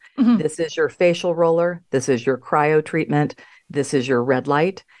else. Mm-hmm. This is your facial roller. This is your cryo treatment. This is your red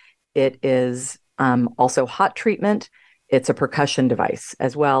light. It is also hot treatment. It's a percussion device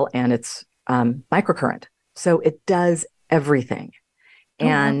as well. And it's microcurrent. So it does everything. Mm-hmm.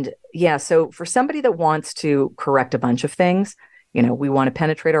 And yeah, so for somebody that wants to correct a bunch of things, we want to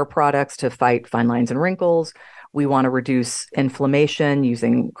penetrate our products to fight fine lines and wrinkles. We want to reduce inflammation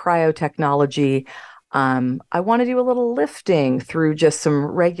using cryo technology. I want to do a little lifting through just some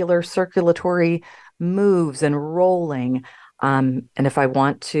regular circulatory moves and rolling. And if I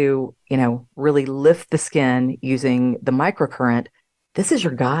want to, really lift the skin using the microcurrent, this is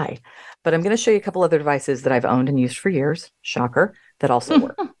your guy. But I'm going to show you a couple other devices that I've owned and used for years. Shocker, that also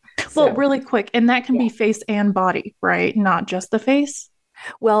work. Well, really quick. And that can be face and body, right? Not just the face?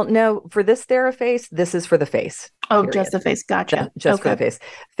 Well, no, for this TheraFace, this is for the face. Oh, period. Just the face. Gotcha. Just for the face.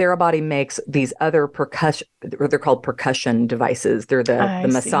 Therabody makes these other percussion, or they're called percussion devices. They're the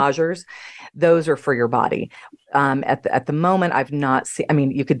massagers. Those are for your body. At the moment, I've not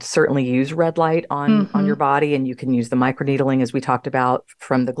seen, you could certainly use red light on your body, and you can use the microneedling as we talked about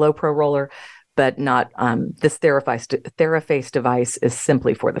from the Glow Pro roller, but not this TheraFace device is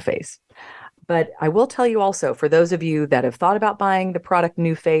simply for the face. But I will tell you also, for those of you that have thought about buying the product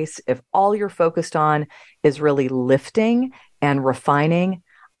NuFace, if all you're focused on is really lifting and refining,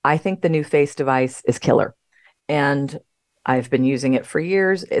 I think the NuFace device is killer. And I've been using it for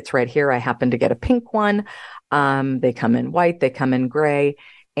years. It's right here. I happen to get a pink one. They come in white, they come in gray,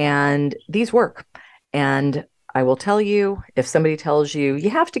 and these work. And I will tell you, if somebody tells you, you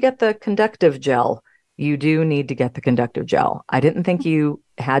have to get the conductive gel, you do need to get the conductive gel. I didn't think you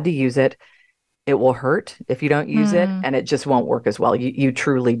had to use it. It will hurt if you don't use it, and it just won't work as well. You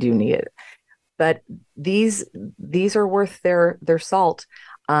truly do need it. But these are worth their salt.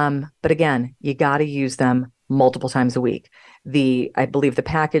 But again, you got to use them multiple times a week. I believe the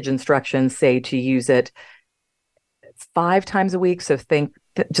package instructions say to use it 5 times a week. So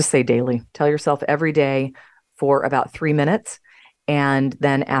just say daily. Tell yourself every day for about 3 minutes. And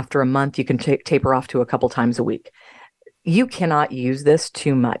then after a month, you can taper off to a couple times a week. You cannot use this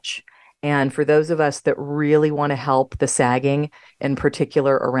too much. And for those of us that really want to help the sagging, in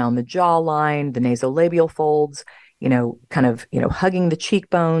particular around the jawline, the nasolabial folds, hugging the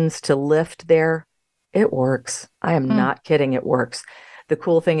cheekbones to lift there, it works. I am not kidding. It works. The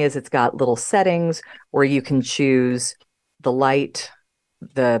cool thing is it's got little settings where you can choose the light,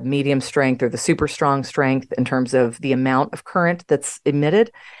 the medium strength, or the super strong strength in terms of the amount of current that's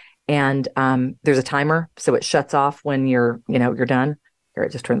emitted. And there's a timer, so it shuts off when you're done. Here, I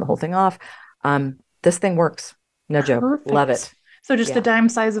just turned the whole thing off. This thing works. No joke. Perfect. Love it. So just the dime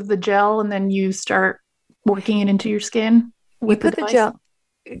size of the gel, and then you start working it into your skin with the gel.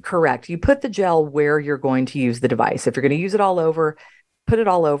 Correct. You put the gel where you're going to use the device. If you're going to use it all over, put it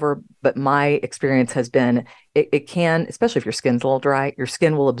all over. But my experience has been it can, especially if your skin's a little dry, your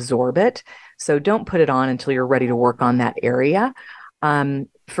skin will absorb it. So don't put it on until you're ready to work on that area.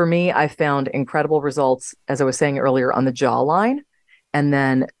 For me, I found incredible results, as I was saying earlier, on the jawline, and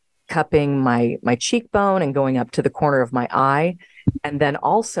then cupping my cheekbone and going up to the corner of my eye, and then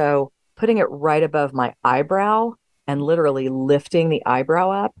also putting it right above my eyebrow and literally lifting the eyebrow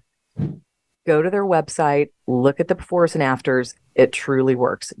up. Go to their website, look at the befores and afters. It truly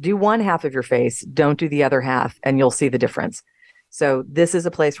works. Do one half of your face, don't do the other half, and you'll see the difference. So this is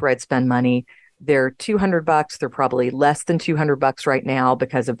a place where I'd spend money. They're $200. They're probably less than $200 right now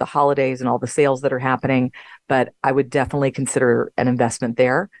because of the holidays and all the sales that are happening. But I would definitely consider an investment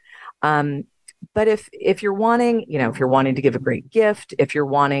there. But if you're wanting, if you're wanting to give a great gift, if you're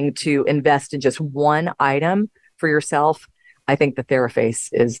wanting to invest in just one item for yourself, I think the TheraFace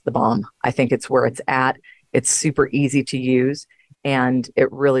is the bomb. I think it's where it's at. It's super easy to use, and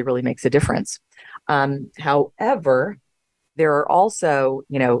it really, really makes a difference. However, there are also,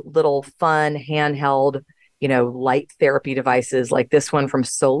 little fun handheld, light therapy devices like this one from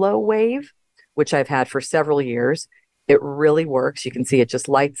Solo Wave, which I've had for several years. It really works. You can see it just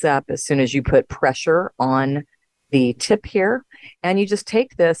lights up as soon as you put pressure on the tip here. And you just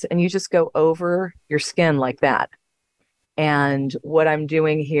take this and you just go over your skin like that. And what I'm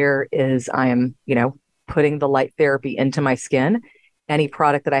doing here is I am, putting the light therapy into my skin. Any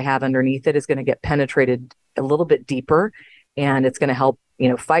product that I have underneath it is going to get penetrated a little bit deeper. And it's going to help,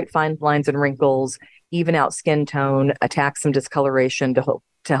 fight fine lines and wrinkles, even out skin tone, attack some discoloration to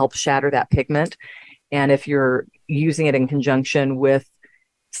help shatter that pigment. And if you're using it in conjunction with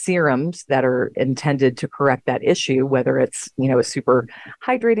serums that are intended to correct that issue, whether it's, a super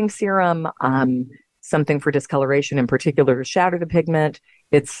hydrating serum, something for discoloration in particular to shatter the pigment,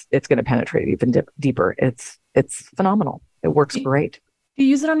 it's going to penetrate even deeper. It's phenomenal. It works great. Do you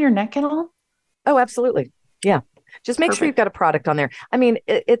use it on your neck at all? Oh, absolutely. Yeah. Just make sure you've got a product on there. I mean,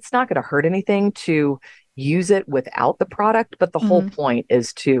 it's not going to hurt anything to use it without the product, but the whole point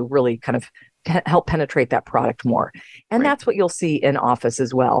is to really kind of help penetrate that product more. And that's what you'll see in office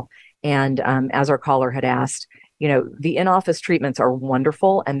as well. And as our caller had asked, the in-office treatments are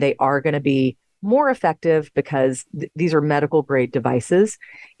wonderful, and they are going to be more effective because these are medical grade devices.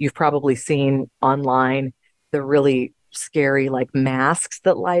 You've probably seen online the really scary masks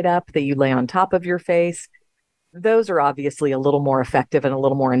that light up that you lay on top of your face. Those are obviously a little more effective and a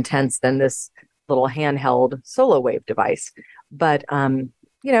little more intense than this little handheld Solo Wave device. But,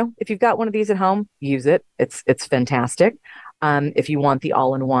 if you've got one of these at home, use it. It's fantastic. If you want the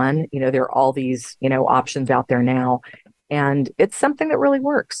all-in-one, there are all these, options out there now, and it's something that really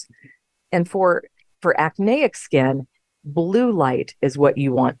works. And for acneic skin, blue light is what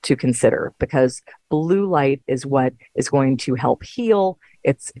you want to consider, because blue light is what is going to help heal.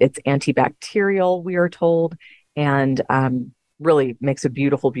 It's antibacterial, we are told, and really makes a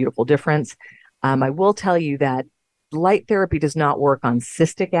beautiful, beautiful difference. I will tell you that light therapy does not work on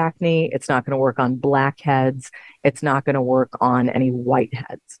cystic acne. It's not going to work on blackheads. It's not going to work on any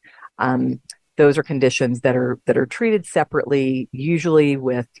whiteheads. Those are conditions that are treated separately, usually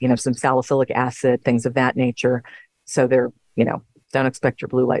with some salicylic acid, things of that nature. So don't expect your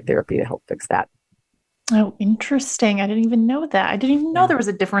blue light therapy to help fix that. Oh, interesting. I didn't even know that. I didn't even know there was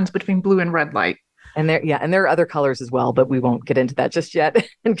a difference between blue and red light. And there are other colors as well, but we won't get into that just yet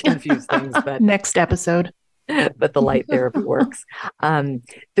and confuse things. But next episode. but the light therapy works.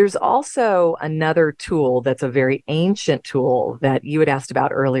 There's also another tool that's a very ancient tool that you had asked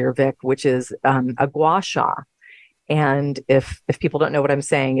about earlier, Vic, which is a gua sha. And if people don't know what I'm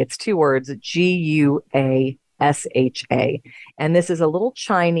saying, it's two words, Guasha. And this is a little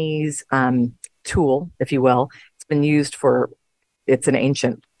Chinese tool, if you will. It's been used it's an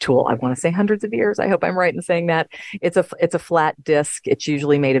ancient tool. I want to say hundreds of years. I hope I'm right in saying that. It's a flat disc. It's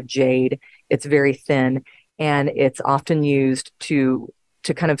usually made of jade. It's very thin, and it's often used to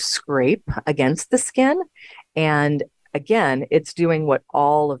kind of scrape against the skin. And again, it's doing what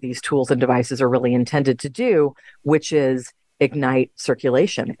all of these tools and devices are really intended to do, which is ignite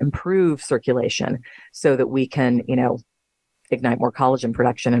circulation, improve circulation, so that we can, ignite more collagen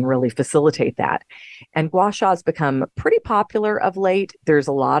production and really facilitate that. And gua sha has become pretty popular of late. There's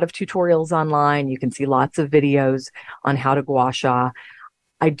a lot of tutorials online. You can see lots of videos on how to gua sha.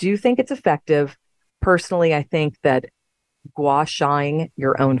 I do think it's effective. Personally, I think that gua shaing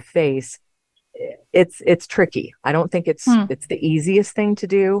your own face, it's tricky. I don't think it's the easiest thing to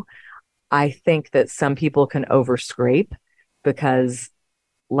do. I think that some people can over scrape because,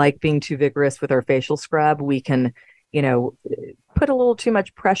 like being too vigorous with our facial scrub, we can put a little too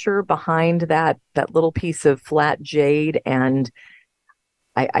much pressure behind that little piece of flat jade. And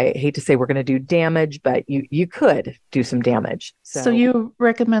I hate to say we're going to do damage, but you could do some damage. So you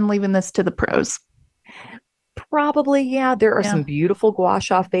recommend leaving this to the pros? Probably, yeah. There are some beautiful gua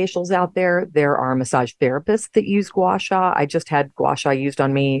sha facials out there. There are massage therapists that use gua sha. I just had gua sha used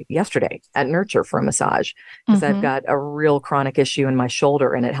on me yesterday at Nurture for a massage because I've got a real chronic issue in my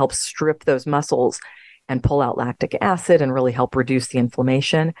shoulder, and it helps strip those muscles and pull out lactic acid and really help reduce the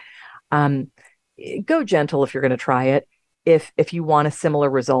inflammation. Go gentle if you're going to try it. If you want a similar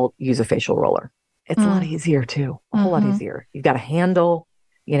result, use a facial roller. It's a lot easier too, a whole lot easier. You've got a handle,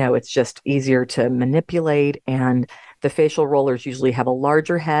 it's just easier to manipulate. And the facial rollers usually have a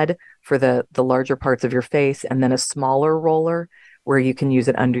larger head for the larger parts of your face, and then a smaller roller where you can use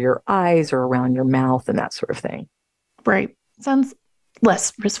it under your eyes or around your mouth and that sort of thing. Right. Sounds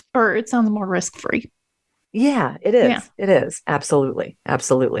less risk, or it sounds more risk-free. Yeah, it is. Yeah. It is. Absolutely.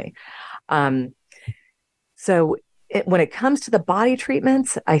 Absolutely. So when it comes to the body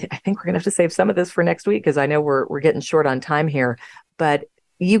treatments, I think we're going to have to save some of this for next week because I know we're getting short on time here, but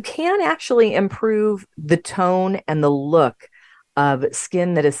you can actually improve the tone and the look of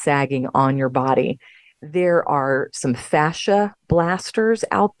skin that is sagging on your body. There are some fascia blasters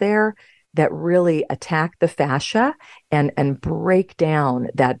out there that really attack the fascia and break down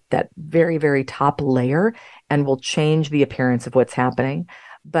that very, very top layer and will change the appearance of what's happening.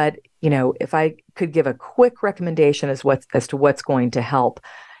 But, if I could give a quick recommendation as to what's going to help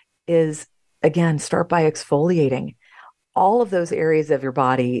is, again, start by exfoliating all of those areas of your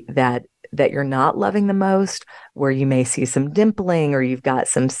body that you're not loving the most, where you may see some dimpling or you've got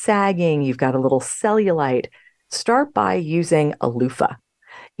some sagging, you've got a little cellulite. Start by using a loofah.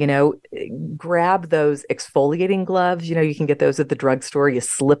 Grab those exfoliating gloves. You can get those at the drugstore. You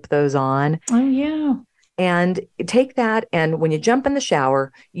slip those on. Oh, yeah. And take that, and when you jump in the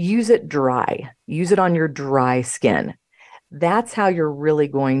shower, use it dry. Use it on your dry skin. That's how you're really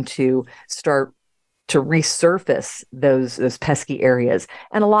going to start to resurface those pesky areas.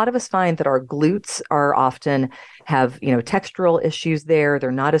 And a lot of us find that our glutes are often have, textural issues there.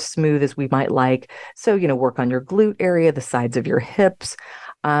 They're not as smooth as we might like. So, work on your glute area, the sides of your hips.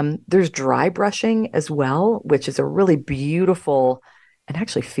 There's dry brushing as well, which is a really beautiful, and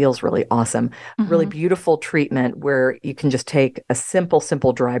actually feels really awesome, really beautiful treatment where you can just take a simple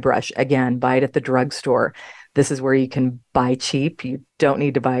dry brush. Again, buy it at the drugstore. This is where you can buy cheap. You don't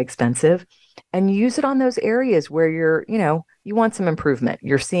need to buy expensive. And use it on those areas where you want some improvement.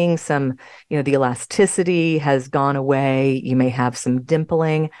 You're seeing some, the elasticity has gone away. You may have some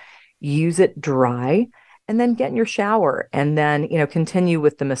dimpling. Use it dry and then get in your shower and then, continue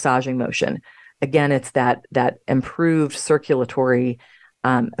with the massaging motion. Again, it's that improved circulatory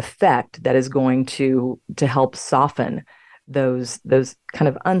effect that is going to help soften those kind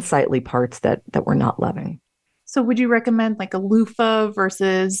of unsightly parts that we're not loving. So would you recommend like a loofah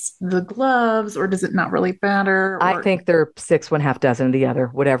versus the gloves, or does it not really matter? I think they're 6, 1/2 dozen the other,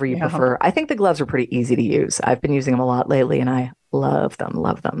 whatever you prefer. I think the gloves are pretty easy to use. I've been using them a lot lately and I love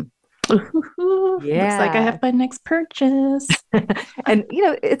them. Yeah. Looks like I have my next purchase. And,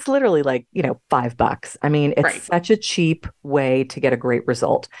 it's literally like, $5. I mean, it's such a cheap way to get a great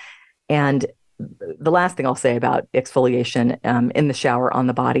result. And the last thing I'll say about exfoliation in the shower on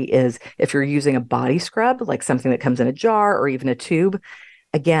the body is if you're using a body scrub, like something that comes in a jar or even a tube,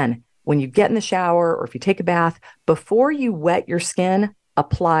 again, when you get in the shower or if you take a bath, before you wet your skin,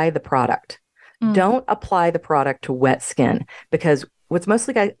 apply the product. Don't apply the product to wet skin, because what's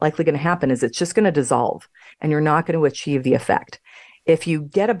mostly likely going to happen is it's just going to dissolve and you're not going to achieve the effect. If you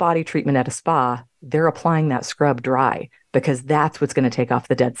get a body treatment at a spa, they're applying that scrub dry because that's what's going to take off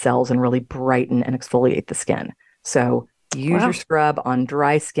the dead cells and really brighten and exfoliate the skin. So use your scrub on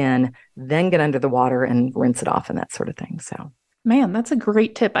dry skin, then get under the water and rinse it off and that sort of thing. So, man, that's a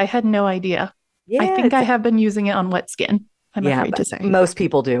great tip. I had no idea. Yeah, I think I have been using it on wet skin. I'm afraid to say. Most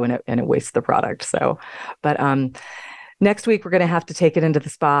people do, and it wastes the product. So, but next week we're going to have to take it into the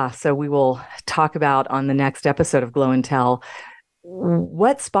spa. So we will talk about on the next episode of Glow and Tell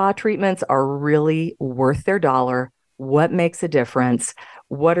what spa treatments are really worth their dollar, what makes a difference,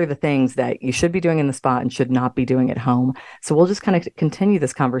 what are the things that you should be doing in the spa and should not be doing at home. So we'll just kind of continue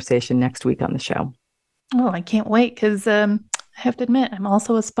this conversation next week on the show. Oh, I can't wait because I have to admit, I'm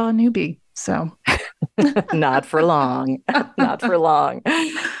also a spa newbie. So not for long, not for long.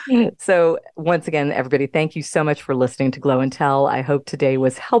 So once again, everybody, thank you so much for listening to Glow and Tell. I hope today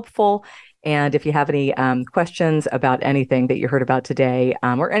was helpful. And if you have any questions about anything that you heard about today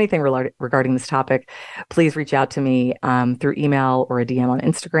or anything regarding this topic, please reach out to me through email or a DM on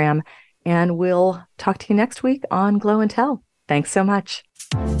Instagram. And we'll talk to you next week on Glow and Tell. Thanks so much.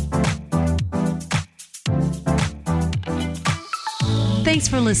 Thanks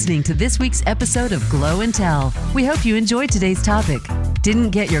for listening to this week's episode of Glow and Tell. We hope you enjoyed today's topic. Didn't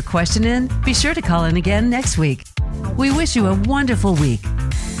get your question in? Be sure to call in again next week. We wish you a wonderful week.